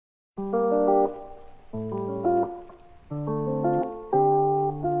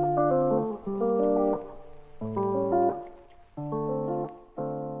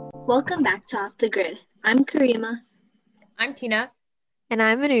Welcome back to Off the Grid. I'm Karima. I'm Tina. And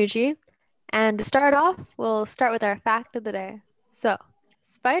I'm Manuji. And to start off, we'll start with our fact of the day. So,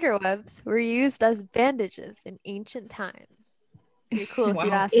 spider webs were used as bandages in ancient times. Pretty cool if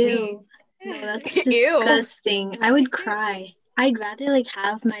you Wow. ask me. Ew. No, that's Ew. disgusting. I would cry. I'd rather like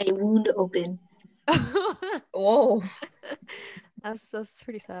have my wound open. Whoa. That's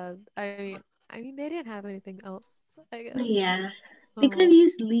pretty sad. I mean they didn't have anything else, I guess. Yeah. They could have Oh,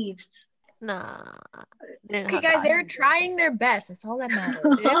 used leaves. nah. They didn't Okay, have guys, that. they're trying their best. That's all that matters.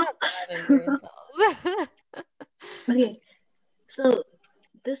 They didn't have that in brain cells. Okay, so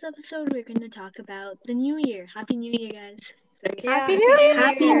this episode we're gonna talk about the new year. Happy New Year, guys. Sorry. Yeah, Happy Happy New New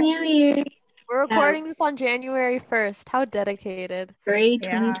Happy Year! Year. New Year. We're Yeah, recording this on January 1st. How dedicated. great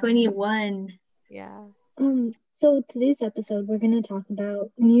Yeah. 2021. Yeah. So today's episode, we're going to talk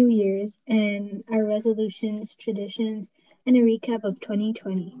about New Year's and our resolutions, traditions, and a recap of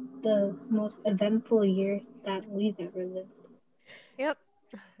 2020, the most eventful year that we've ever lived. Yep.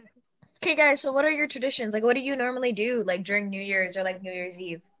 Okay, guys, so what are your traditions? Like, what do you normally do, like, during New Year's or, like, New Year's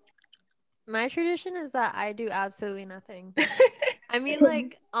Eve? My tradition is that I do absolutely nothing. I mean,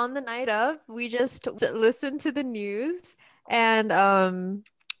 like on the night of, we just listen to the news and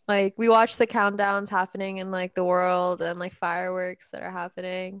like we watch the countdowns happening in like the world and like fireworks that are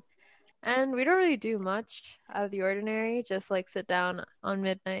happening. And we don't really do much out of the ordinary, just like sit down on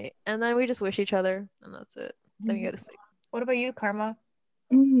midnight and then we just wish each other and that's it. Then we go to sleep. What about you, Karma?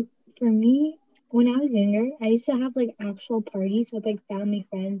 Um, for me, when I was younger, I used to have like actual parties with like family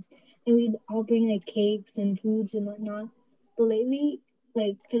friends, and we'd all bring like cakes and foods and whatnot. But lately,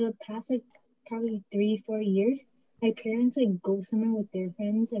 like for the past like probably 3, 4 years, my parents like go somewhere with their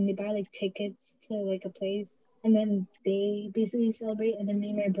friends and they buy like tickets to like a place, and then they basically celebrate, and then me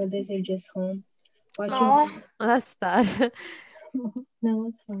and my brothers are just home watching. Oh, Well, that's sad. No,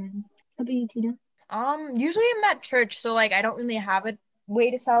 it's fine. How about you, Tina? usually I'm at church, so like I don't really have a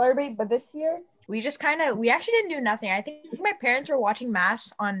way to celebrate, but this year we actually didn't do nothing. I think my parents were watching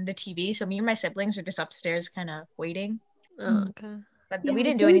mass on the TV, so me and my siblings are just upstairs kind of waiting. Oh, okay. But Yeah, we I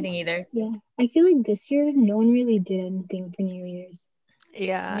didn't do feel like anything either. yeah, I feel like this year no one really did anything for New Year's.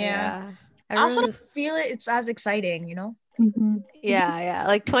 Yeah, Yeah. yeah. I also Everyone don't just feel it's as exciting. Mm-hmm. yeah.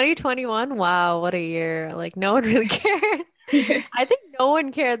 Like 2021, wow, what a year. Like no one really cares. I think no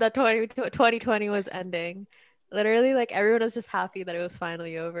one cared that 2020 was ending. Literally, like everyone was just happy that it was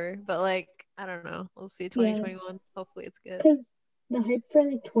finally over. But like, I don't know. We'll see Yeah, 2021. Hopefully it's good. because the hype for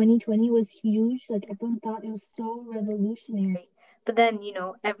like 2020 was huge. Like everyone thought it was so revolutionary. But then,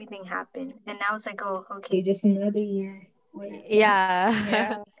 everything happened. And now it's like, oh, okay, just another year. Wait. Yeah.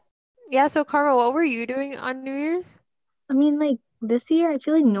 Yeah. Yeah, so Karma, what were you doing on New Year's? I mean, like this year, I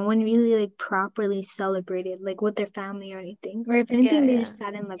feel like no one really like properly celebrated like with their family or anything. Or if Yeah, anything, they yeah. just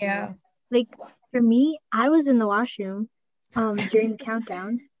sat in living Yeah. room. Like for me, I was in the washroom during the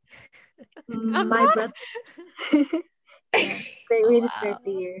countdown. My Countdown? brother, yeah, great way to start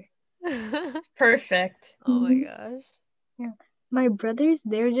the Oh, year. wow. Perfect. Oh my gosh. Yeah. My brothers,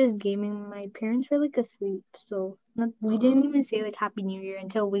 they're just gaming. My parents were like asleep. So we didn't Oh, even say like Happy New Year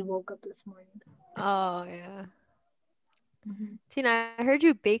until we woke up this morning. oh yeah. Mhm. Tina, I heard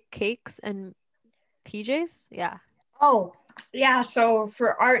you bake cakes and PJs? Yeah. Oh, yeah. So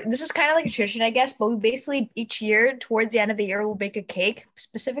this is kind of like a tradition, I guess, but we basically each year, towards the end of the year, we'll bake a cake,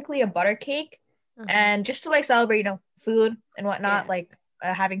 specifically a butter cake, Uh-huh. and just to like celebrate, food and whatnot, Yeah. like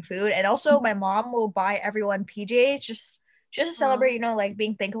having food. And also, my mom will buy everyone PJs just to Oh, celebrate, like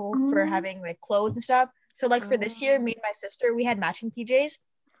being thankful for Um, having like clothes and stuff. So like for this year, oh, me and my sister, we had matching PJs,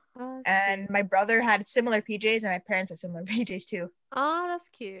 oh, that's and cute. my brother had similar PJs, and my parents had similar PJs too. Oh, that's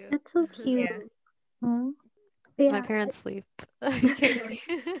cute. that's so cute. Yeah. Mhm. My Yeah. parents sleep. I'm kidding.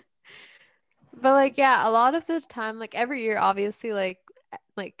 But like, yeah, a lot of the time, like every year, obviously,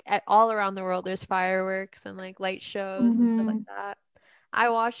 all around the world, there's fireworks and like light shows and stuff like Hmm. that. I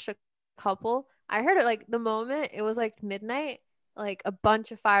watched a couple. I heard it like the moment it was like midnight, like a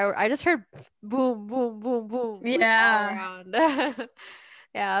bunch of fireworks. I just heard boom, boom, boom, boom, like all Yeah. around.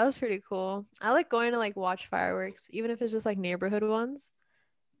 Yeah, that was pretty cool. I like going to like watch fireworks, even if it's just like neighborhood ones.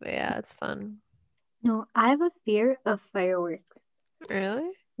 But yeah, it's fun. No, I have a fear of fireworks.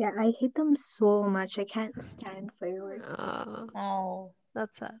 Really? Yeah, I hate them so much. I can't stand fireworks. Uh, Oh.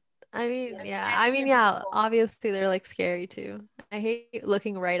 that's sad. I mean, Yeah, they yeah. can I be mean, yeah, beautiful. obviously they're like scary too. I hate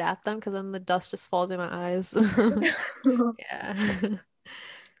looking right at them because then the dust just falls in my eyes. Yeah.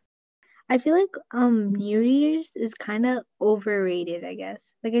 I feel like New Year's is kind of overrated, I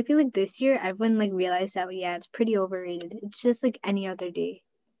guess. Like I feel like this year everyone like realized that yeah, it's pretty overrated. It's just like any other day.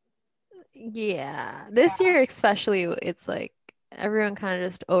 Yeah. This year especially, it's like everyone kind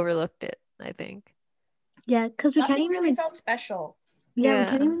of just overlooked it, I think. Yeah, because we can't Nothing even really like felt special. yeah, we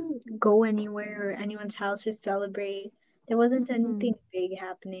can't Yeah. even go anywhere or anyone's house or celebrate. There wasn't Mhm. anything big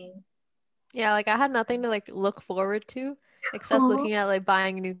happening. Yeah, like I had nothing to like look forward to except Oh, looking at like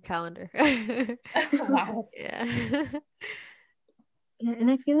buying a new calendar. Wow. Yeah. yeah,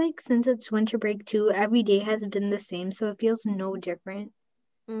 and I feel like since it's winter break too, every day has been the same, so it feels no different.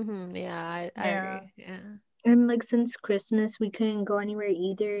 Yeah, I Yeah. agree. Yeah. And like since Christmas, we couldn't go anywhere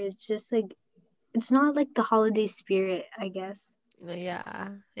either. It's just like it's not like the holiday spirit, I guess. Yeah.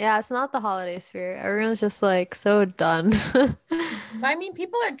 Yeah, it's not the holiday spirit. Everyone's just like so done. But I mean,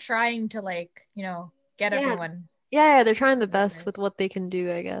 people are trying to like, get Yeah. everyone Yeah, they're trying the best together. with what they can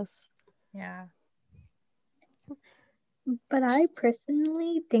do, I guess. Yeah. But I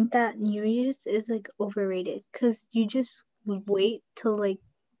personally think that New Year's is like overrated because you just wait till like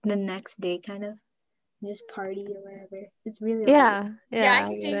the next day, kind of just party or whatever. It's really overrated. Yeah. Yeah, Yeah, I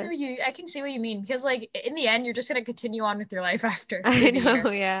get it. I can see what you mean because like in the end you're just gonna continue on with your life after I through the know,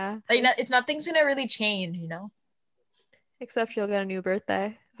 year. yeah. Like it's nothing's gonna really change. Except you'll get a new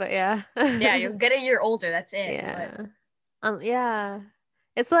birthday. But yeah. Yeah, you'll get a year older, that's it. But Yeah. Yeah.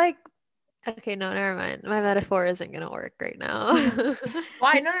 It's like, okay, no, never mind. My metaphor isn't gonna work right now.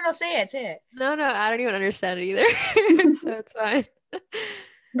 why? No, say it. No, I don't even understand it either. So it's fine.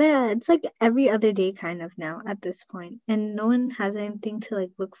 But yeah, it's like every other day kind of now at this point, and no one has anything to like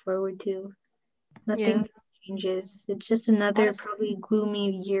look forward to. Yeah. Nothing changes. It's just another Honest- probably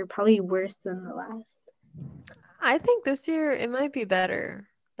gloomy year, probably worse than the last. I think this year it might be better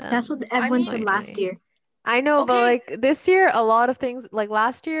That's than what I everyone said mean, last 2020. year. I know, but okay, like this year, a lot of things, like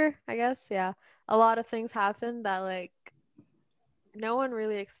last year, I guess, yeah, a lot of things happened that like no one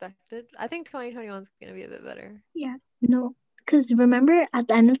really expected. I think 2021 is gonna be a bit better. Yeah, no, because remember at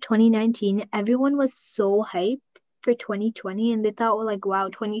the end of 2019, everyone was so hyped for 2020, and they thought, well, like, wow,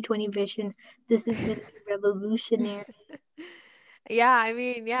 2020 vision, this is gonna be revolutionary, Yeah, I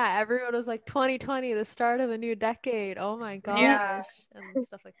mean, yeah, everyone was like 2020, the start of a new decade. Oh my right? yeah. gosh, and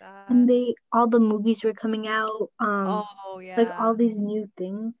stuff like that. And all the movies were coming out, Oh like all yeah. these new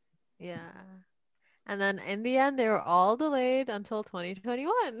things. Yeah. And then in the end, they were all delayed until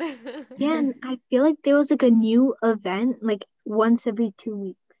 2021. Yeah, and I feel like there was like a new event like once every 2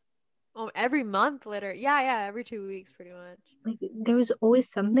 weeks. Oh, every month later. Yeah, every 2 weeks pretty much. Like there was always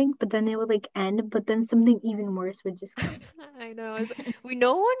something, but then it would like end, but then something even worse would just come. I know.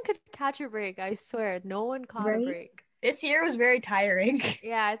 No one could catch a break. I swear, no one caught a Right? break. This year was very tiring.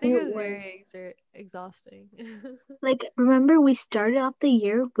 Yeah, I think It it was was. very exhausting. Like remember we started off the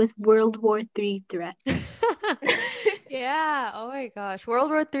year with World War III threats. Yeah. Oh my gosh. World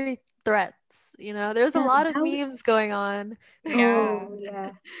War III threats. There's a Yeah, lot of that was, memes going on. Yeah. oh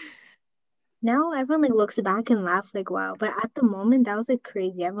yeah. Now everyone like looks back and laughs like wow, but at the moment that was like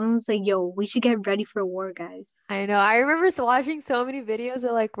crazy. Everyone was like, "Yo, we should get ready for war, guys." I know. I remember watching so many videos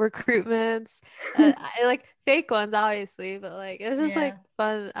of like recruitments, like fake ones, obviously, but like it's just like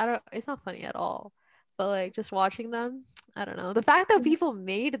Yeah. fun. It's not funny at all, but like just watching them, I don't know. The fact that people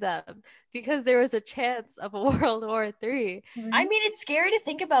made them because there was a chance of a World War III. I Right? mean, it's scary to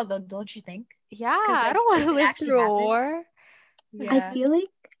think about though, don't you think? Yeah, Because I like don't want it to could live actually through a happen. war. I Yeah. feel like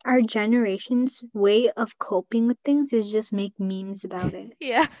our generation's way of coping with things is just make memes about it.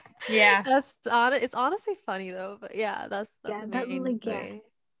 Yeah, Yeah. it's honestly funny though, but yeah, that's Yeah, a that main like yeah, way.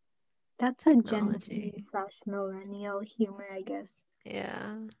 that's a Gen Z Technology. slash millennial humor, I guess.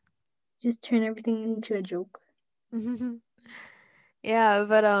 Yeah. Just turn everything into a joke. Yeah,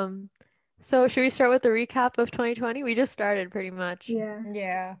 but so should we start with the recap of 2020? We just started pretty much. Yeah.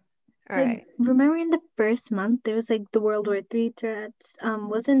 Yeah. All Like right. remember in the first month there was like the World War III threats.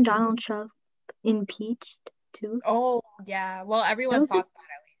 Wasn't Donald Trump impeached too? Oh, yeah. Well, That everyone was a thought that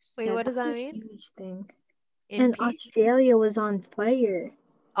at least. Wait, yeah, what that does was that a mean? huge thing. And Impeach? Australia was on fire.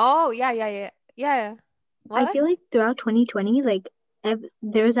 Oh, yeah. I What? feel like throughout 2020, like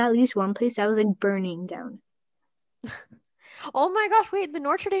there was at least one place that was like burning down. Oh my gosh, wait, the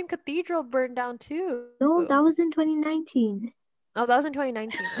Notre Dame Cathedral burned down too. No, that was in 2019. Oh, that was in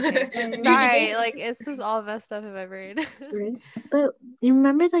 2019. Okay. Right. Me Sorry, too. like this is all messed up in my brain. Right. But you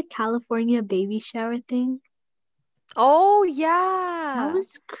remember the California baby shower thing? Oh, That yeah.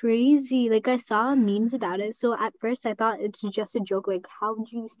 was crazy. Like I saw memes about it. So at first I thought it's just a joke. Like how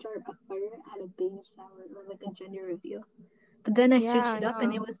would you start a fire at a baby shower or like a gender reveal? But then I Yeah, searched I it up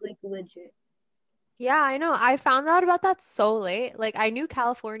and it know. was like legit. Yeah, I know. I found out about that so late. Like, I knew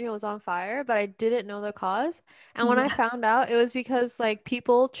California was on fire, but I didn't know the cause. And when I Yeah. found out, it was because like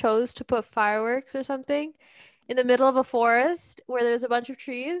people chose to put fireworks or something in the middle of a forest where there's a bunch of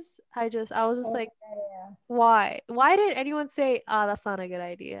trees. I was just Oh, like, yeah. why? Why did anyone say, "Ah, that's not a good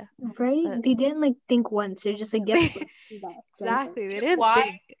idea"? Right? But They didn't like think once. They're just like, yep, let's do that. Start that. exactly, they You know didn't why?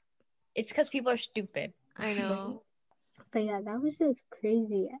 think. It's because people are stupid. I Right? know. But yeah, that was just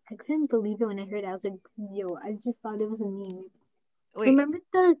crazy. I couldn't believe it when I heard it. I was like, yo, I just thought it was a meme. Wait. Remember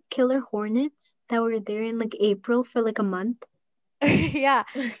the killer hornets that were there in like April for like a month? Yeah,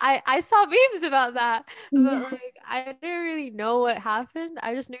 I saw memes about that, but Yeah. like I didn't really know what happened.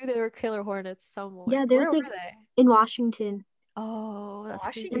 I just knew they were killer hornets somewhere. Yeah, there Where was were like they? in Washington. Oh, that's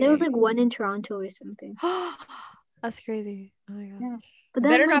And there was Washington. crazy. like one in Toronto or something. That's crazy. Oh my Yeah. gosh. But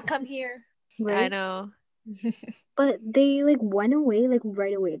then Better like not come here. I right? know. But they like went away like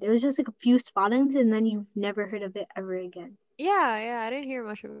right away. There was just like a few spottings and then you've never heard of it ever again. Yeah, yeah, I didn't hear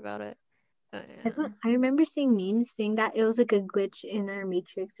much about it. But yeah. I remember seeing memes saying that it was like a glitch in our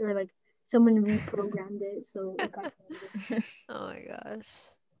matrix or like someone reprogrammed it so it got targeted. Oh my gosh.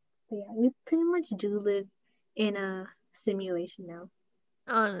 But yeah, we pretty much do live in a simulation now.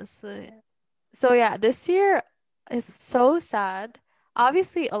 Honestly. So yeah, this year it's so sad.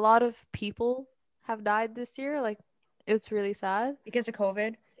 Obviously, a lot of people have died this year. Like, it's really sad. Because of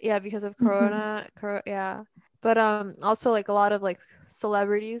COVID. Yeah, because of Mhm. yeah. But also like a lot of like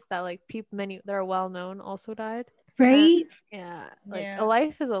celebrities that like people many that are well known also died. And Right? yeah, like a Yeah.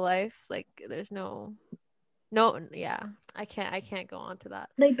 life is a life. Like there's no yeah. I can't go on to that.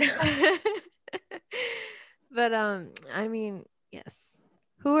 Like But I mean, yes.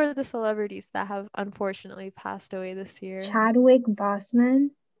 Who are the celebrities that have unfortunately passed away this year? Chadwick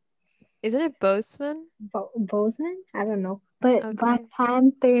Boseman, Isn't it Boseman? Boseman? I don't know. But Black Okay.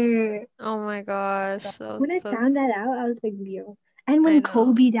 Panther. Oh my gosh, that was When I found that out, I was like, yo. And I when know.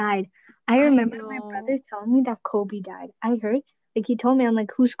 Kobe died, I I remember my know. brother telling me that Kobe died. I heard, like, he told me, I'm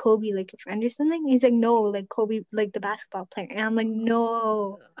like, who's Kobe? Like, your friend or something? He's like, no, like, Kobe, like, the basketball player. And I'm like,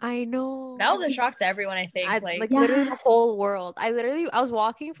 no. I That was know. a shock to everyone, I think. I Like, like literally Yeah. the whole world. I was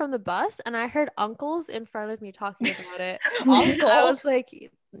walking from the bus and I heard uncles in front of me talking about it. I was uncles.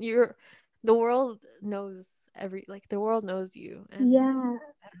 like, you're the world knows the world knows you. And Yeah. I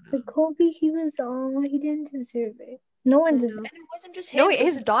don't Like, know. Kobe, he didn't deserve it. No one I deserves know. And it wasn't just No, him, it was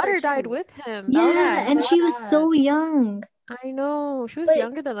his his daughter daughter died too. with him. That was Yeah. Yeah, And so she was sad. so young. I know. She was But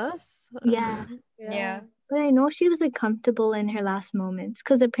younger than us. yeah. Yeah. yeah. But I know she was like comfortable in her last moments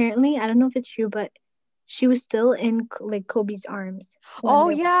because apparently, I don't know if it's true, but she was still in like Kobe's arms when Oh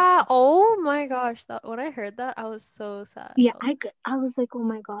they. yeah. Oh my gosh. That when I heard that, I was so sad. Yeah, I was like, oh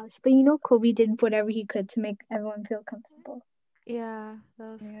my gosh. But you know, Kobe did whatever he could to make everyone feel comfortable. Yeah,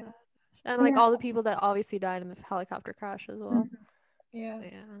 that was Yeah. sad. And But like yeah, all the people that obviously died in the helicopter crash as well. mhm. Yeah.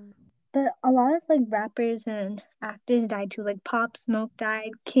 Yeah. But a lot of like rappers and actors died too. Like Pop Smoke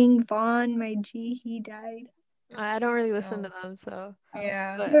died. King Von, my G, he died. I don't really listen to No. them, so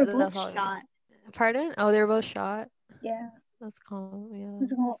Yeah. They were but both that's all. shot. Pardon? Oh, they were both shot. Yeah. That's calm. It Yeah,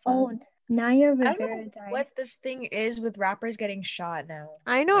 was all, that's sad. oh, Naya I don't Rivera know died. what this thing is with rappers getting shot now.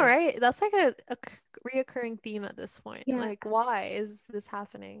 I know, Like, right? That's like a reoccurring theme at this point. Yeah. Like, why is this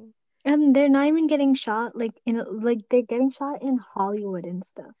happening? And they're not even getting shot like in like they're getting shot in Hollywood and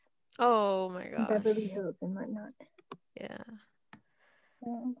stuff. Oh my gosh. Beverly Hills and whatnot. Yeah.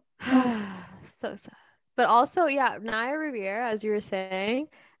 Yeah. Oh, So sad. But also, yeah, Naya Riviera, as you were saying,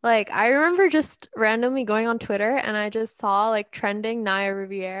 like I remember just randomly going on Twitter and I just saw like trending Naya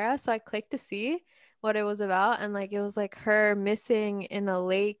Riviera. So I clicked to see what it was about, and like it was like her missing in a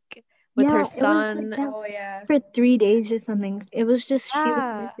lake with her yeah, it was like son. that oh yeah. for 3 days or something. It was just she was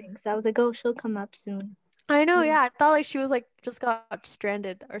Yeah. missing. So I was like, oh, she'll come up soon. I know, Yeah. yeah. I thought like she was like just got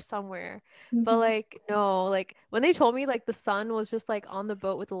stranded or somewhere. But Mhm. like no, like when they told me like the son was just like on the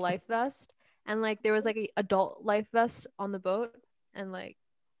boat with a life vest and like there was like a adult life vest on the boat and like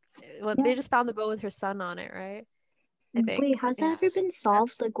well, Yeah. they just found the boat with her son on it, right? I Wait, think. has that ever It's been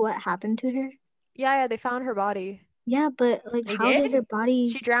solved? Like what happened to her? Yeah, they found her body. Yeah, but like they how did did? her body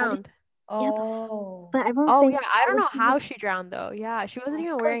She how did drowned. yeah, Oh. but everyone's Oh saying yeah, like, I don't oh know she was how she drowned though. Yeah, she wasn't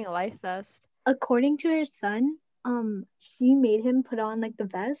even because wearing a life vest. according to her son, she made him put on like the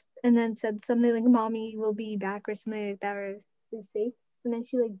vest and then said something like mommy will be back or something like that or is safe. And then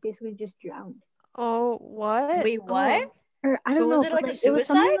she like basically just drowned. Oh, what? Wait, what? Oh, Or I So don't was know, it but like a like it was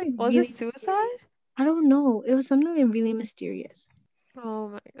something suicide? like was it really suicide? mysterious. I don't know. It was something like really mysterious. Oh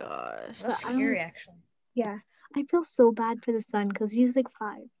my gosh. That's I scary don't actually. yeah. I feel so bad for the son because he's like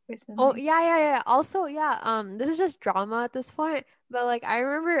 5 or Oh something. yeah. Also, yeah, this is just drama at this point, but like I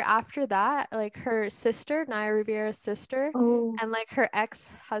remember after that, like her sister, Naya Rivera's sister, Oh, and like her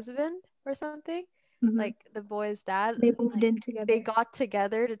ex-husband or something, mhm. like the boy's dad, They moved like in they together. got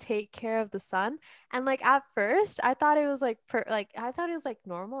together to take care of the son. And like at first, I thought it was like I thought it was like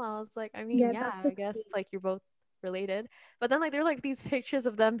normal. I was like, I mean, Yeah, yeah, that's I like guess sweet. like you're both related. But then like there were like these pictures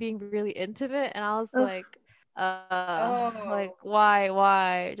of them being really intimate, and I was Ugh, like, like Oh,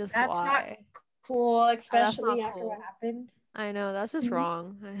 why? Just that's not why? cool, That's especially not after what cool. happened. I know, that's just mhm.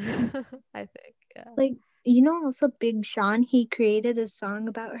 wrong. I think, yeah. Like, also Big Sean, he created a song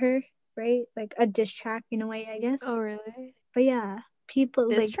about her, right? Like a diss track in a way, I guess. Oh, really? But yeah,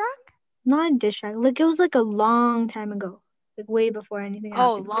 people Diss like track? not a diss track. Like it was like a long time ago, like way before anything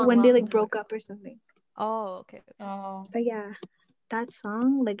Oh, happened, or long, when they long like time broke ago. up or something. Oh, okay. Oh, But yeah, that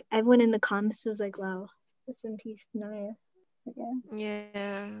song, like everyone in the comments was like, "Wow, rest in peace, Naya." But yeah.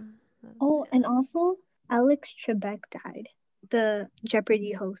 Yeah. Oh, and Yeah. also Alex Trebek died, the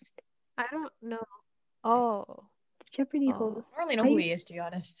Jeopardy host. I don't know. Oh, Jeopardy oh. host. I don't really know I who used he is, to be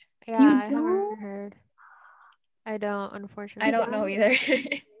honest. Yeah, you I haven't don't. heard. I don't, I He don't unfortunately. know died. either.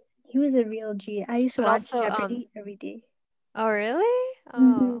 He was a real G. I used to But watch also, Jeopardy every day. oh, really?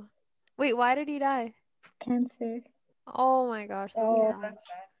 Mm-hmm. Oh. Wait, why did he die? Cancer. Oh my gosh, that's Oh, Yeah. sad. that's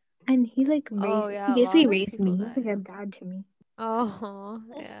sad. And he like Oh, raised he yeah, a basically lot of raised people me. He's like die. a dad to me. Oh,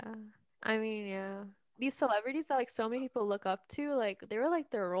 yeah. I mean, yeah. These celebrities that like so many people look up to, like they were like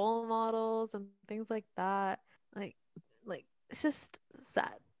their role models and things like that. Like like it's just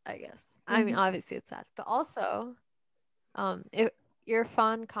sad, I guess. I mean, Mhm. obviously it's sad. But also, if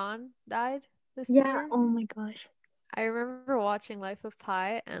Irfan Khan died this Yeah, year. oh my gosh. I remember watching Life of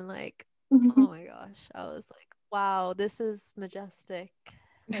Pi and like, oh Mhm. my gosh, I was like, wow, this is majestic.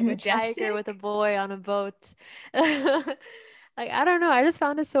 Like a tiger with a Majestic. boy on a boat. Like, I don't know. I just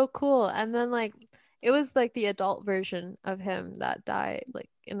found it so cool. And then like it was like the adult version of him that died, like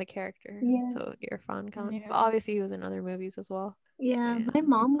in the character. Yeah. So Irfan Khan. But Yeah. obviously he was in other movies as well. But Yeah, yeah. my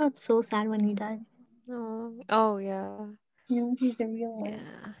mom got so sad when he died. Oh yeah. He's a real one.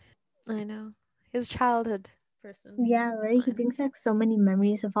 Yeah. I know. His childhood person. Yeah, right. He I know. brings back so many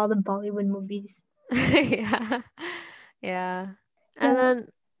memories of all the Bollywood movies. Yeah. Yeah. And Yeah, then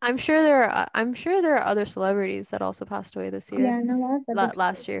I'm sure there are other celebrities that also passed away this year, yeah, and a lot of other people.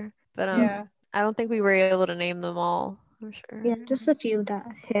 last year. But Mhm. Yeah. I don't think we were able to name them all, I'm Yeah, sure. just a few that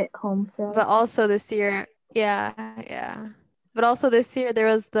hit home for But us. also this year, yeah. But also this year there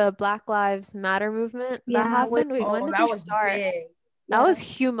was the Black Lives Matter movement that Yeah, when happened. Wait, when Oh, did that this was start? big. That yeah, was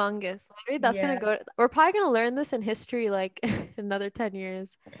humongous. Literally, that's gonna Yeah. go. We're probably gonna learn this in history, like another 10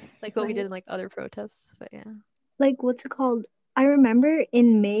 years, like what we did right. in like other protests. But yeah. Like what's it called? I remember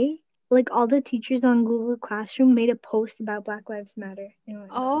in May, like all the teachers on Google Classroom made a post about Black Lives Matter and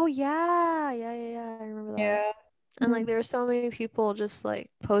whatnot. Oh yeah. I remember that. Yeah. And like Mhm. there were so many people just like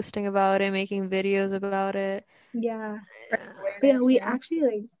posting about it, making videos about it. Yeah, Spreading Yeah. but yeah, awareness, we yeah. actually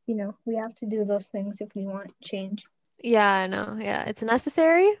like we have to do those things if we want change. Yeah, I know. Yeah, it's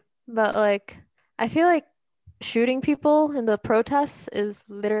necessary, but like I feel like shooting people in the protests is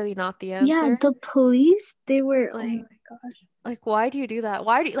literally not the Yeah, answer. the police, they were, oh Like my gosh. why do you do that?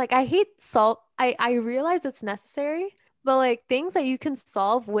 Why do you, like I hate solve I realize it's necessary, but like things that you can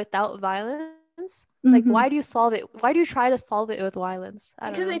solve without violence, like Mm-hmm. why do you solve it? Why do you try to solve it with violence? I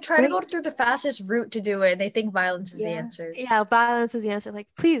don't Because they know. try to Right? go through the fastest route to do it. They think violence is the Yeah. answer. Yeah, violence is the answer. Like,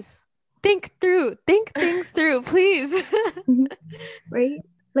 please think things through, please. Mhm. Right?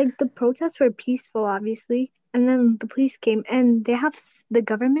 Like the protests were peaceful, obviously, and then the police came, and the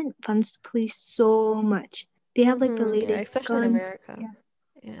government funds the police so much. They have like the Yeah, latest especially in guns. America. Yeah,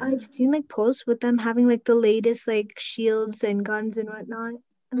 Yeah. I've seen like posts with them having like the latest like shields and guns and whatnot.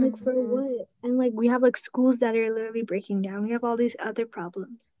 And like for hmm what? And like we have like schools that are literally breaking down. We have all these other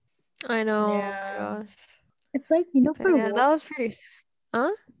problems. I know. Oh my Yeah. gosh. It's like But for yeah, war. that was pretty.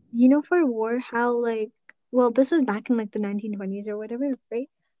 Huh? For war, how like well, this was back in like the 1920s or whatever, right?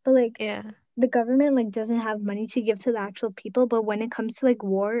 But like Yeah. the government like doesn't have money to give to the actual people, but when it comes to like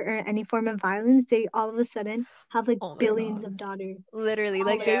war or any form of violence, they all of a sudden have like Oh my billions God. of dollars. Literally, Oh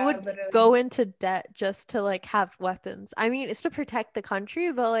like my they Yeah, would gosh. go literally. into debt just to like have weapons. I mean, it's to protect the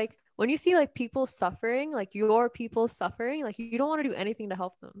country, but like when you see like people suffering, like your people suffering, like you don't want to do anything to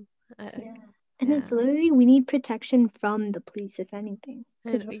help them. Yeah. And Yeah. it's literally we need protection from the police, if anything,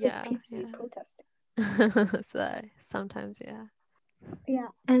 because And we're like yeah, peacefully yeah. protesting. So sometimes, yeah. Yeah.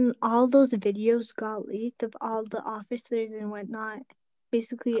 And all those videos got leaked of all the officers and whatnot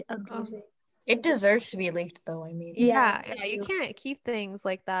basically Oh, abusing. It deserves to be leaked, though. I mean, Yeah, yeah, they yeah. You do. can't keep things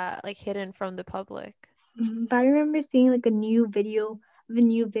like that like hidden from the public. But I remember seeing like a new video of a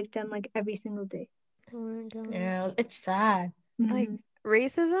new victim like every single day. Oh my god. Yeah, it's sad. Like Mhm.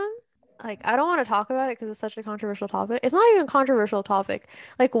 racism, like I don't want to talk about it because it's such a controversial topic. It's not even a controversial topic.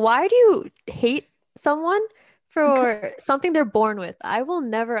 Like, why do you hate someone for something they're born with? I will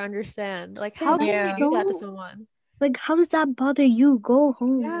never understand. Like, how can you Yeah. do that to So, someone? like, how does that bother you? Go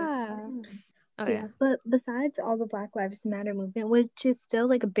home. Yeah. Oh Yeah, yeah. but besides all the Black Lives Matter movement, which is still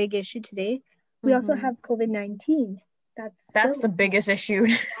like a big issue today, we also Mm-hmm. have COVID-19. That's That's still the biggest issue.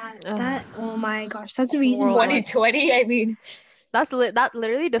 that oh my gosh, that's the reason why. Worldwide. 2020, I mean, That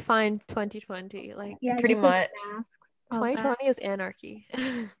literally defined 2020. Like Yeah, pretty just like much. masks, all that. 2020 is anarchy.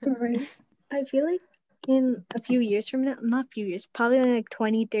 Right. I feel like in a few years from now, not few years, probably like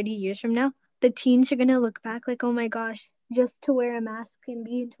 20, 30 years from now, the teens are gonna look back like, oh my gosh, just to wear a mask can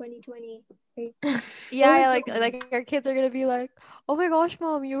be in 2020. Right? Yeah, like our kids are gonna be like, "Oh my gosh,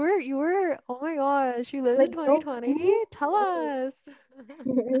 mom, you were oh my gosh, you lived in Like no 2020? school. Tell us."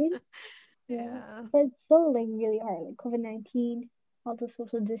 Right? Yeah. Yeah. But it's still like really hard. Like COVID-19, all the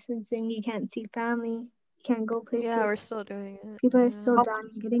social distancing, you can't see family, you can't go Yeah, places. we're still doing it. People are Yeah. still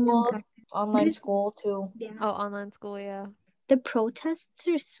dying, getting infected. Online school too. Yeah. Oh, online school, yeah. The protests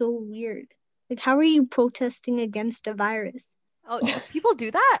are so weird. Like, how are you protesting against a virus? Oh, people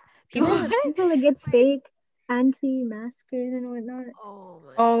do that? People. Yeah, people like it's fake anti-maskers and whatnot. Oh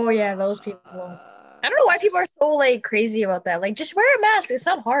my Oh yeah, those people. I don't know why people are so like crazy about that. Like, just wear a mask. It's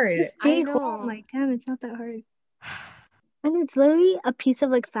not hard. Just I stay home. know. Like, damn, it's not that hard. And it's literally a piece of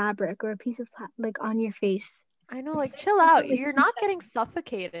like fabric or a piece of like on your face. I know, like chill out. Like, You're not getting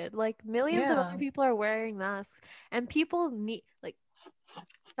suffocated. Like millions of other Yeah. people are wearing masks and people need like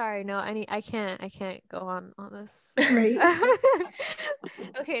sorry, no, I can't go on this. right.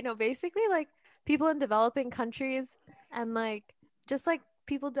 Okay, no, basically like people in developing countries and like just like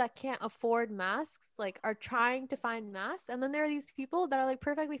people that can't afford masks like are trying to find masks and then there are these people that are like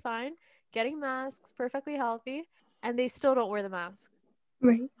perfectly fine getting masks, perfectly healthy, and they still don't wear the mask,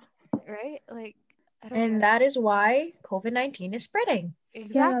 Right. right? Like I don't And get that is why COVID-19 is spreading. it. Yeah,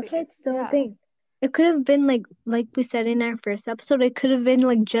 Exactly. that's why it's It's still a yeah. thing. It could have been like we said in our first episode, it could have been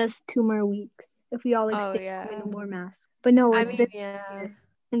like just 2 more weeks if we all like Oh stayed yeah. home and wore masks. But no, I it's mean, been yeah. a year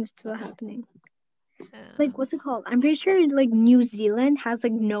and it's still happening. Yeah. Like what's it called? I'm pretty sure like New Zealand has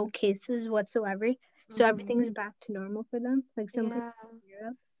like no cases whatsoever. So Mhm. everything's back to normal for them. Like some Yeah. places in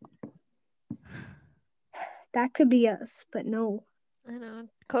Europe. That could be us, but no. I know.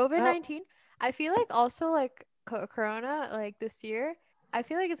 COVID-19, I feel like also like Corona, like this year, I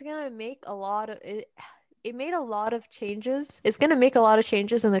feel like it's gonna make a lot of it. It made a lot of changes. It's gonna make a lot of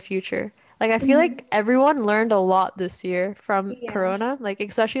changes in the future. Like I feel like everyone learned a lot this year from Yeah. Corona, like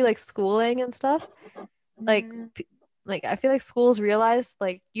especially like schooling and stuff. Like Mm. like I feel like schools realized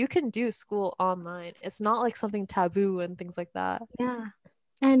like you can do school online. It's not like something taboo and things like that. Yeah.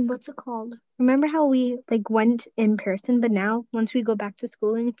 And what's it called? Remember how we like went in person, but now once we go back to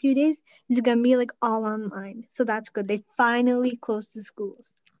school in a few days, it's gonna be like all online. So that's good. They finally closed the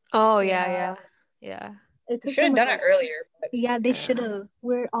schools. Oh Yeah. yeah. Yeah. It We took should have them done it earlier, but yeah, they Yeah. should have.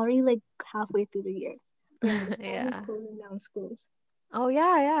 We're already like halfway through the year. Yeah, they're finally Yeah. closing down schools. Oh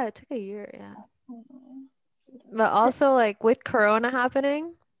yeah, it took a year, yeah. But also like with Corona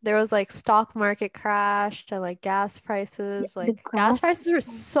happening, there was like stock market crashed and like gas prices, The like gas grass, prices were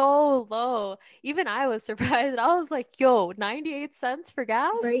so low. Even I was surprised. I was like, yo, 98 cents for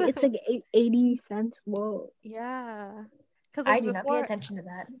gas? right? It's like 80 cents. Whoa. Yeah. Because I like did not pay before attention to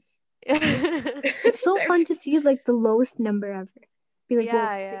that. It's so fun to see like the lowest number ever. Be like, whoa,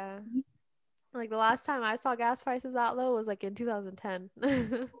 yeah. Like the last time I saw gas prices that low was like in 2010.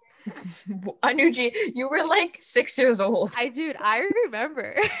 Anuji, you were like 6 years old. I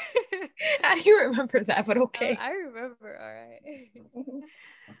remember. How do you remember that? But okay. I remember, all right.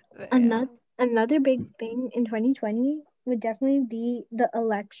 But, yeah. Another big thing in 2020 would definitely be the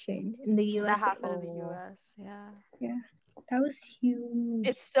election in the That US. happened in the Oh. US, yeah. Yeah, that was huge.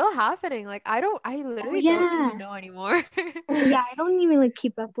 It's still happening. Like I literally don't yeah. even know anymore. Yeah, I don't even like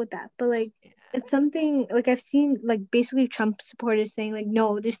keep up with that, but like it's something like I've seen like basically Trump supporters saying like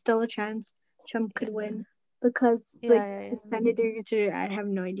no, there's still a chance Trump could win because like Yeah. the senators are, I have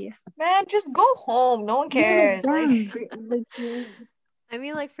no idea. Man, just go home. No one cares. Yeah, Like, like yeah. I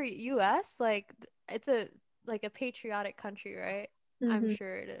mean, like for US, like it's a patriotic country, right? I'm Mhm.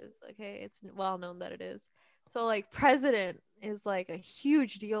 sure it is. Okay, it's well known that it is. So like president is like a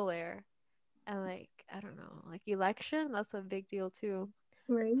huge deal there. And like I don't know, like election, that's a big deal too.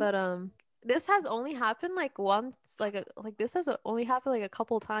 Right. But this has only happened like once, like this has only happened like a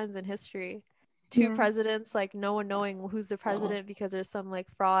couple times in history. two Yeah. presidents, like no one knowing who's the president because there's some like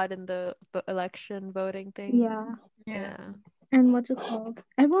fraud in the election voting thing. Yeah. Yeah. And what's it called?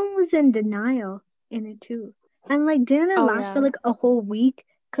 Everyone was in denial in it too. And like, didn't it Oh, last for yeah. like a whole week?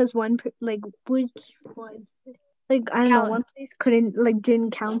 Because which was it? Like, I don't Yeah. know, one place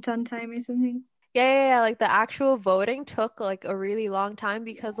didn't count on time or something. Yeah. Like the actual voting took like a really long time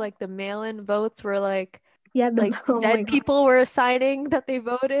because like the mail-in votes were like Yeah, oh my dead God. people were signing that they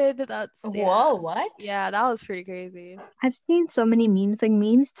voted. That's Whoa, what? Yeah, that was pretty crazy. I've seen so many memes. Like,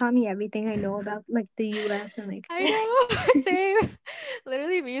 memes taught me everything I know about like the US and like I know. Same.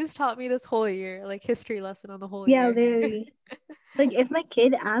 Literally, memes taught me this whole year, like history lesson on the whole yeah, year. literally. Like, if my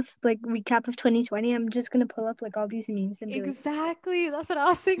kid asks like recap of 2020, I'm just gonna pull up like all these memes and be like, Exactly. That's what I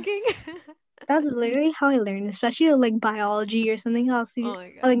was thinking. that's literally how I learn, especially like biology or something. I'll see Oh my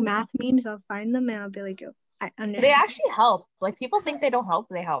or, like God. math memes. I'll find them and I'll be like, yo, I They understand. actually help. Like people think they don't help,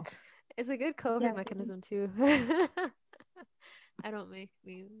 they help. It's a good coping Yeah. mechanism too. I don't make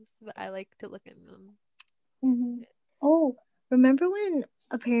memes, but I like to look at them. Mhm. Oh, remember when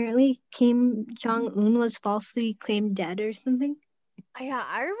apparently Kim Jong-un was falsely claimed dead or something? Yeah,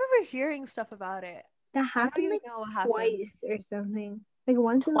 I remember hearing stuff about it. That I don't happened even like know what happened. twice or something. Like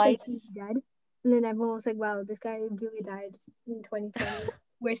once it was like he's Twice. dead, and then everyone was like, "Wow, this guy really died in 2020."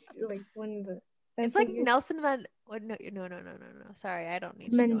 Where's like one of the It's like Nelson Mandela. No. Sorry, I don't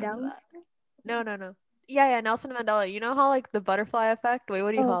need to go into Mandela? that. No. Yeah, Nelson Mandela. You know how like the butterfly effect? Wait,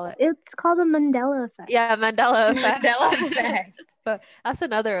 what do you call it? It's called the Mandela effect. Yeah, Mandela effect. Mandela effect. But that's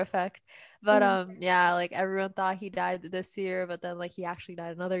another effect. But Yeah. yeah, like everyone thought he died this year, but then like he actually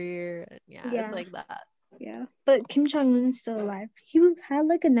died another year. And yeah, it's Yeah. like that. Yeah, but Kim Jong-un's still alive. He had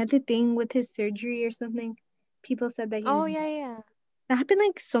like another thing with his surgery or something. People said that he was Oh yeah. That happened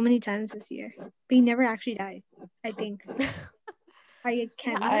like so many times this year, but he never actually died. I think. I Yeah,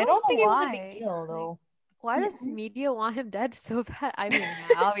 can't. I I don't don't know think it was a big why. deal though. Why Yeah. does media want him dead so bad? I mean,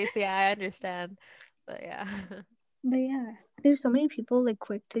 yeah, obviously I understand, but yeah. But yeah, there's so many people like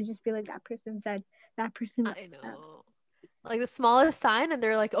quick to just be like, that person's dead. That person got I stabbed. know. Like the smallest sign, and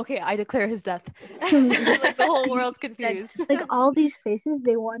they're like, "Okay, I declare his death." Like the whole world's confused. Like all these places,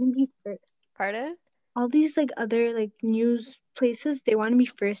 they want to be first. Pardon? All these like other like news places, they want to be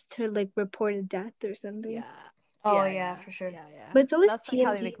first to like report a death or something. Yeah. Oh yeah, for sure. Yeah. But it's always That's like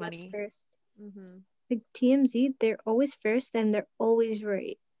how they TMZ make that's money. first. Mm-hmm. Like TMZ, they're always first and they're always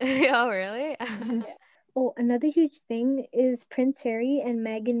right. Oh, really? Oh, another huge thing is Prince Harry and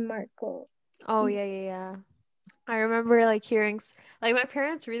Meghan Markle. Oh, yeah. I remember like hearing like my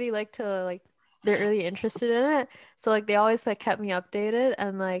parents really like to like they're really interested in it. So like they always like kept me updated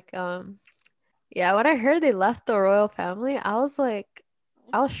and like yeah, when I heard they left the royal family, I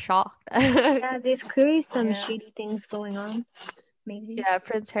was shocked. Yeah, there's clearly some Yeah. shady things going on. Maybe. Yeah,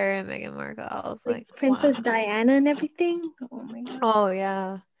 Prince Harry and Meghan Markle. I was like, Princess wow. Diana and everything. Oh my god, Oh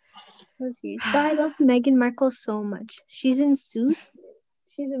yeah. that was huge. But I love Meghan Markle so much. She's in Suits.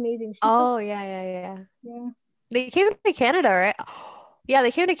 She's amazing. She's Oh yeah. yeah. They came to Canada, right? Yeah,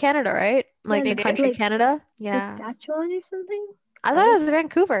 they came to Canada, right? Like Yeah, the they country like Canada. Yeah. Saskatchewan or something. I thought it was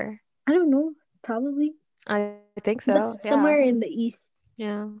Vancouver. I don't know. Probably. I think But so. somewhere in the east.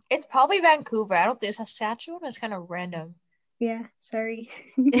 Yeah. It's probably Vancouver. I don't think Saskatchewan is kind of random. Yeah. Sorry.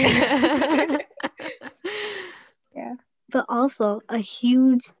 Yeah. Yeah. But also a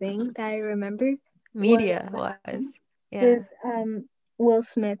huge thing that I remember Media wise. Yeah. with Will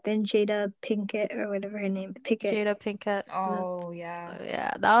Smith and Jada Pinkett or whatever her name Pickett. Jada Pinkett Smith. Oh yeah. Oh,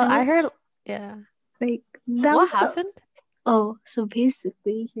 yeah. I was- heard. Yeah. Like that What was so- happened? so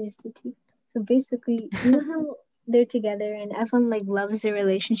basically here's the tea. So basically, you know how they're together and everyone like loves their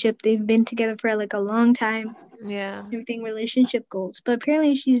relationship. They've been together for like a long time. Yeah. Everything relationship goals. But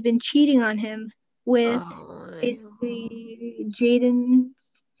apparently she's been cheating on him with Oh, my basically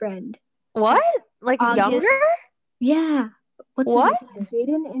Jaden's friend. What? Like August. younger? Yeah. What's What? his name?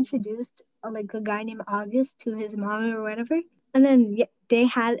 Jaden introduced like a guy named August to his mom or whatever. And then they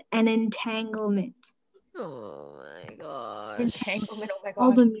had an entanglement. Oh my gosh. Entanglement. Oh my All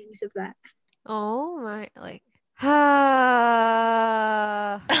god. the memes of that. Oh my like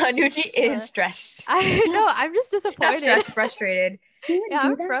Anuji is stressed. I know, I'm just Not disappointed. stressed, frustrated. Yeah,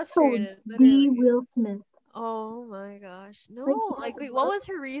 I'm frustrated. So, literally. Will Smith. Oh my gosh. No, Like, wait, what was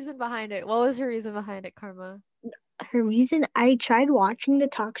her reason behind it? What was her reason behind it, Karma? Her reason, I tried watching the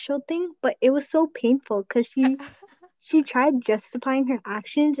talk show thing, but it was so painful because she tried justifying her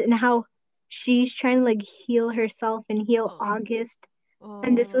actions and how she's trying to like heal herself and heal August.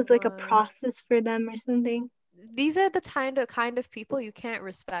 And this was like a process for them or something. These are the kind of people you can't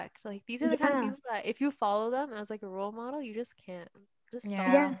respect. Like these are the kind of Yeah. people that if you follow them as like a role model, you just can't. Just stop.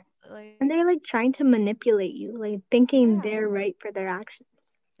 Yeah. Like, And they're like trying to manipulate you, like thinking Yeah. they're right for their actions.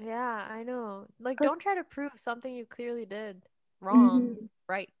 yeah, I know. Like, But don't try to prove something you clearly did wrong, mhm,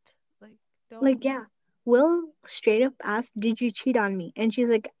 right. Like, don't. like yeah, Will straight up asked, "Did you cheat on me?" And she's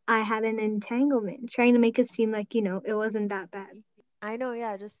like, "I had an entanglement," trying to make it seem like it wasn't that bad. I know,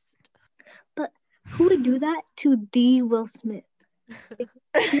 yeah, just But who would do that to the Will Smith? He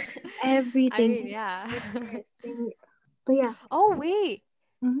I everything. mean, yeah. Embarrassing. But yeah. Oh, wait.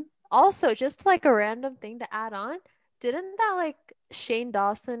 Mhm. Also, just like a random thing to add on, didn't that like Shane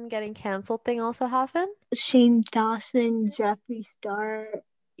Dawson getting canceled thing also happen? Shane Dawson, Jeffree Star, all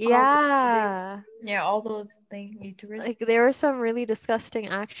the other. Yeah. Yeah, all those thing YouTubers. Like there were some really disgusting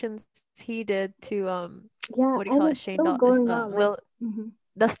actions he did to Yeah, what do you and call it? it's Shane still Dawson, going on. Like, Will, mhm.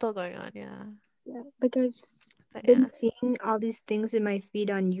 that's still going on, yeah. Yeah, like I've But been seeing all these things in my feed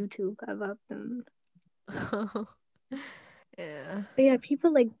on YouTube about them. yeah. Yeah. But yeah,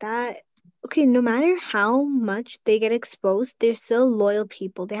 people like that. Okay, no matter how much they get exposed, they're still loyal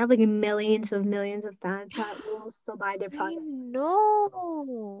people. They have like millions of fans that will still buy their I product.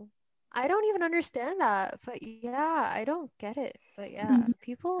 know. I don't even understand that. But yeah, I don't get it. But yeah, Mhm.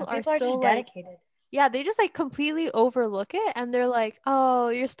 people Some are people are still just like, dedicated. yeah, they just like completely overlook it and they're like, oh,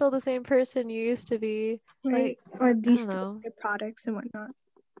 you're still the same person you used to be. Right? Like, Or I these don't still know. buy their products and whatnot.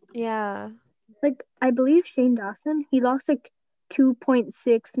 Yeah, Like I believe Shane Dawson, he lost like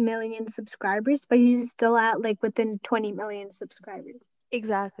 2.6 million subscribers, but he's still at like within 20 million subscribers.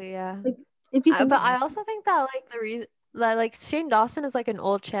 exactly. Yeah. Like if you think But I about also think that like the reason that like Shane Dawson is like an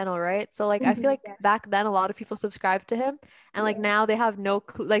old channel, right? So like I feel it, like back then a lot of people subscribed to him and like yeah, now they have no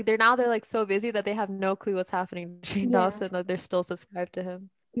clue like they're like so busy that they have no clue what's happening to Shane yeah, Dawson that they're still subscribed to him.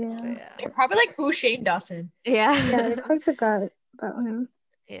 But yeah, yeah. They're probably like, who's Shane Dawson? yeah. Yeah. They probably forgot about him.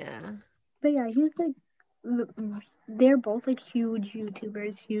 Yeah. But yeah, he's like, they're both like huge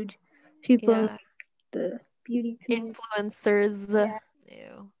YouTubers, huge people in Yeah. like, the beauty community. Influencers. Yeah.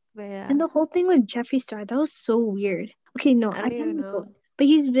 Ew. But yeah. And the whole thing with Jeffree Star, that was so weird. Okay, no, I I don't can't even be know. both. But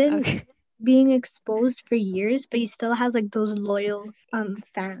he's been Okay. being exposed for years, but he still has like those loyal fans.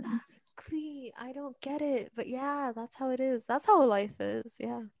 Exactly. I don't get it. But yeah, that's how it is. That's how life is.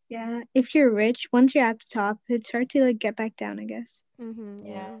 Yeah. Yeah, if you're rich, once you're at the top, it's hard to like get back down, I guess. Mm-hmm.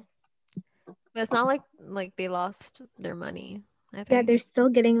 Yeah. Yeah. But it's not like they lost their money, I Yeah, think. they're still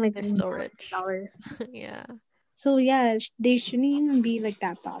getting like They're still millions of rich. dollars. Yeah. So yeah, they shouldn't even be like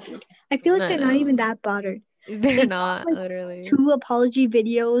that bothered. I feel like I they're not even know. that bothered. They're They drop not like literally. 2 apology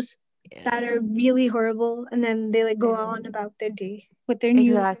videos that Yeah. are really horrible, and then they like go on about their day with their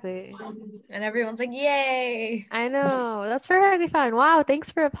new. Exactly. And everyone's like, yay. I know. That's perfectly fine. Wow,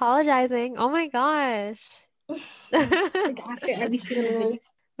 thanks for apologizing. Oh my gosh. Like after every single video.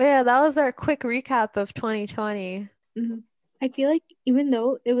 But yeah, that was our quick recap of 2020. Hmm. I feel like even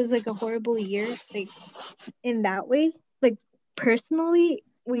though it was like a horrible year, like in that way, like personally,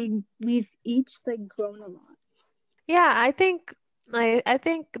 we've each like grown a lot. Yeah, I think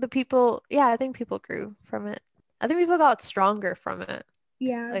the people, yeah, I think people grew from it. I think people got stronger from it.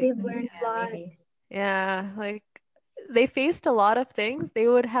 Yeah, Like, they've learned a Yeah, lot, maybe. yeah, like they faced a lot of things they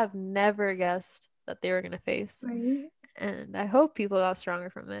would have never guessed that they were gonna face. right? And I hope people got stronger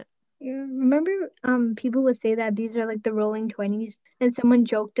from it. Yeah, remember people would say that these are like the rolling 20s, and someone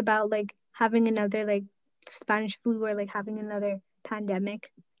joked about like having another like Spanish flu or like having another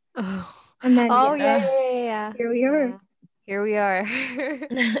pandemic. Oh, And then oh yeah, yeah, Uh, yeah, yeah, yeah. here we are. Yeah. Here we are.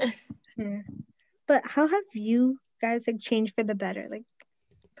 Yeah. But how have you guys like changed for the better, like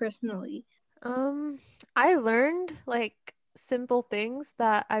personally? Um, I learned like simple things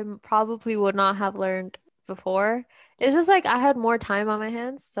that I probably would not have learned before. It's just like I had more time on my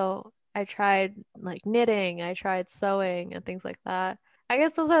hands, so I tried like knitting, I tried sewing and things like that. I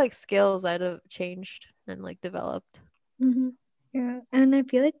guess those are like skills I'd have changed and like developed. Mm-hmm. Yeah, and I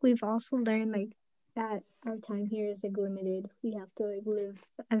feel like we've also learned like that our time here is like limited. We have to like live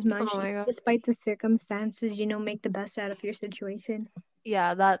as much, Oh my God. despite the circumstances, make the best out of your situation.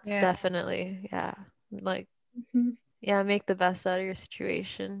 Yeah, that's Yeah. definitely, yeah. Like, Hmm. yeah, make the best out of your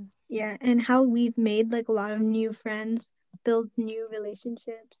situation. Yeah, and how we've made like a lot of new friends, built new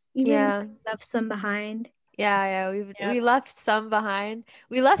relationships, even Yeah. left some behind. Yeah, Yeah. we left some behind.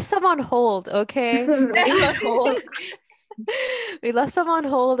 We left some on hold, okay? Right? On hold. We left some on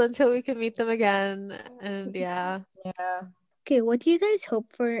hold until we could meet them again. And yeah, Yeah. Okay, what do you guys hope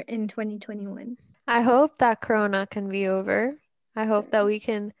for in 2021? I hope that Corona can be over. I hope that we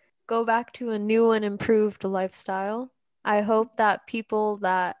can go back to a new and improved lifestyle. I hope that people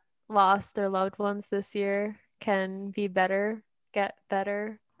that lost their loved ones this year can be better, get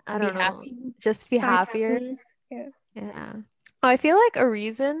better. I Be don't know, happy. just be Find happier. happiness. Yeah. Yeah. I feel like a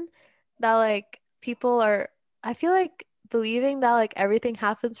reason that like people are, I feel like believing that like everything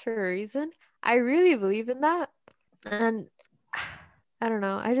happens for a reason. I really believe in that. And I don't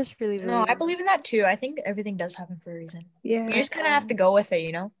know. I just really No, believe I in believe in that too. I think everything does happen for a reason. You Yeah. just kind of have to go with it,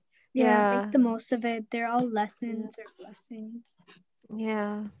 you know? Yeah, Yeah. make the most of it. They're all lessons or blessings.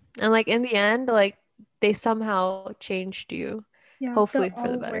 Yeah. And like in the end, like they somehow changed you, Yeah, hopefully they'll for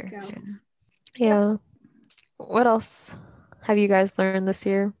the all better. work out. Yeah. What else have you guys learned this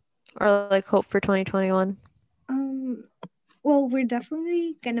year or like hope for 2021? Well, we're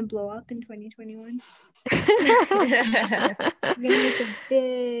definitely gonna blow up in 2021. We're gonna make it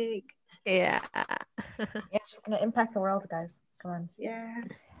big. Yeah. Yes, we're gonna impact the world, guys. Come on. Yeah.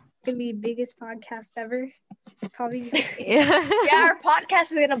 Gonna be biggest podcast ever. Probably. Yeah. Yeah, our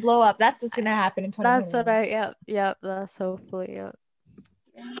podcast is gonna blow up. That's what's gonna happen in 2021. That's what yep, that's hopefully, yep.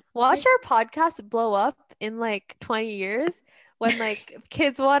 Watch our podcast blow up in like 20 years when like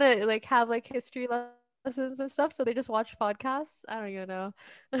kids want to like have like history lessons and stuff, so they just watch podcasts. I don't even know.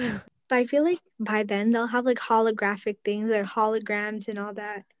 But I feel like by then they'll have like holographic things, like holograms and all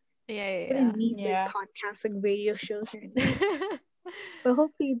that. Yeah, We wouldn't need Yeah. like podcasts, like radio shows or anything. But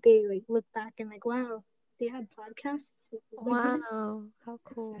hopefully they like look back and like, wow, they had podcasts. Like, Wow, how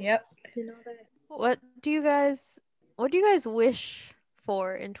cool. Yep. you know that. What do you guys wish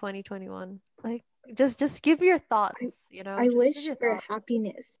for in 2021? Like just give your thoughts, you know? I Just wish give your for thoughts.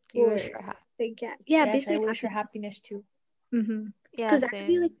 happiness. You wish for happiness. Like, yeah, Yes, basically I wish for happiness too. Mm-hmm. Yeah, Because that could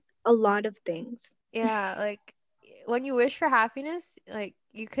be same. like a lot of things. Yeah, like when you wish for happiness, like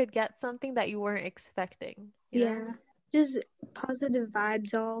you could get something that you weren't expecting, you know? Yeah. Just positive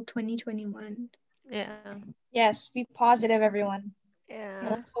vibes all 2021. Yeah. Yes, be positive, everyone. And Yeah.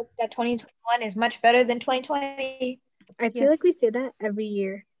 let's hope that 2021 is much better than 2020. I feel like we say that Yes. every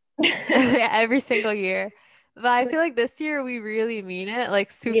year. Yeah, every single year. But I feel like this year we really mean it,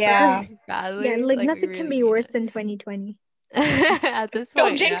 like super Yeah. badly. Yeah, like we nothing really can be mean worse it. than 2020. At this Don't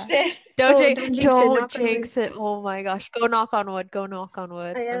point, jinx yeah. it. Don't Oh, jinx, don't jinx it, don't knock on jinx it. Oh my gosh. Go knock on wood. Go knock on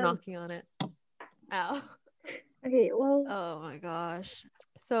wood. I I'm am. knocking on it. Ow. Okay, well, Oh my gosh.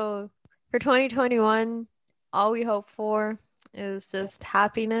 So for 2021, all we hope for is just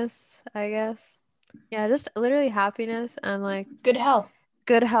happiness, I guess. Yeah, just literally happiness and like Good health.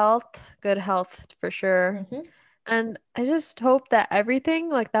 good health for sure. Mhm. And I just hope that everything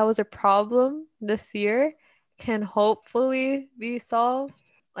like that was a problem this year can hopefully be solved,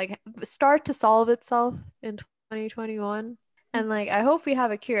 like start to solve itself in 2021. And like I hope we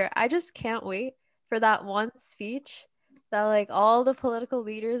have a cure. I just can't wait for that one speech that like all the political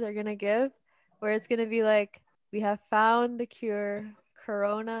leaders are gonna give, where it's gonna be like, we have found the cure,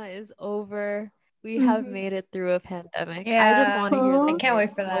 Corona is over, we have Mhm. made it through a pandemic. I Yeah. just want to hear Oh. those I can't wait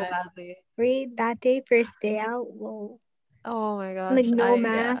words for so that. badly. wait, that day, first day out, whoa. Oh my Like gosh. no Yeah.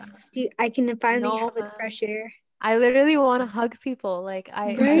 masks. I can finally No have like fresh air. I literally want to hug people. Like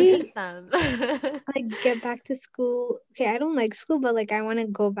I Right? miss them. Like get back to school. Okay, I don't like school, but like I want to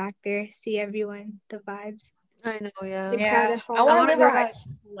go back there, see everyone, the vibes. I know, yeah. The Yeah. crowded I hall. want wanna to live go our high back.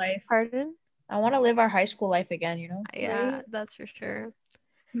 school life. Pardon? I want to live our high school life again, you know? Yeah, Right? that's for sure.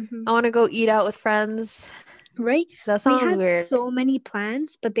 Mhm. I want to go eat out with friends. Right? That We sounds had weird. so many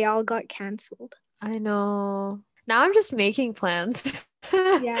plans, but they all got canceled. I know. Now I'm just making plans.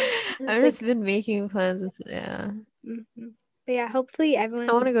 Yeah. I've It's just like, been making plans. Yeah. but yeah, hopefully I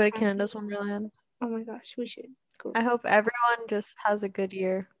everyone's want to go to happy. Canada's Wonderland. Oh my gosh, we should go. I hope everyone just has a good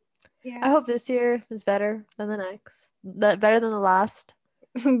year. Yeah. I hope this year is better than the next. Better than the last.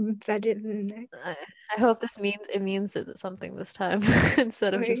 Better than that. I hope this means something this time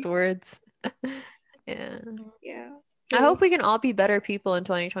instead of just Right. words. Yeah. Yeah. I hope we can all be better people in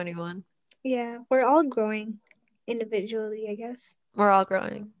 2021. Yeah, we're all growing individually, I guess. We're all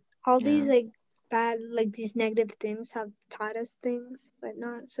growing. All Yeah. these like bad, like these negative things have taught us things, but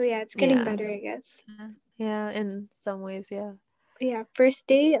not. So yeah, it's getting Yeah. better, I guess. Yeah, in some ways, yeah. Yeah, first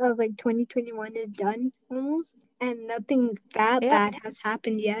day of like 2021 is done almost, and nothing that Yeah. bad has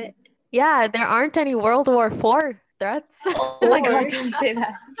happened yet. Yeah, there aren't any World War IV threats. Oh my God, don't say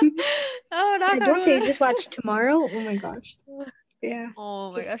that. Oh, Yeah, not don't say just watch tomorrow. Oh my gosh. Yeah.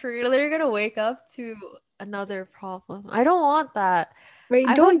 Oh my gosh, we're literally gonna wake up to another problem. I don't want that. Right.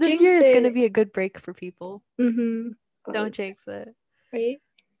 I Don't hope this jinx year is it. gonna be a good break for people. Mm-hmm. Don't jinx it. Right.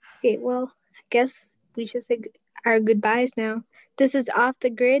 Okay. Well, I guess we should say our goodbyes now. This is Off the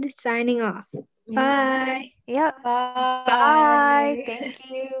Grid signing off. Yeah. Bye. Yep. Bye. Bye. Thank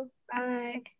you. Bye.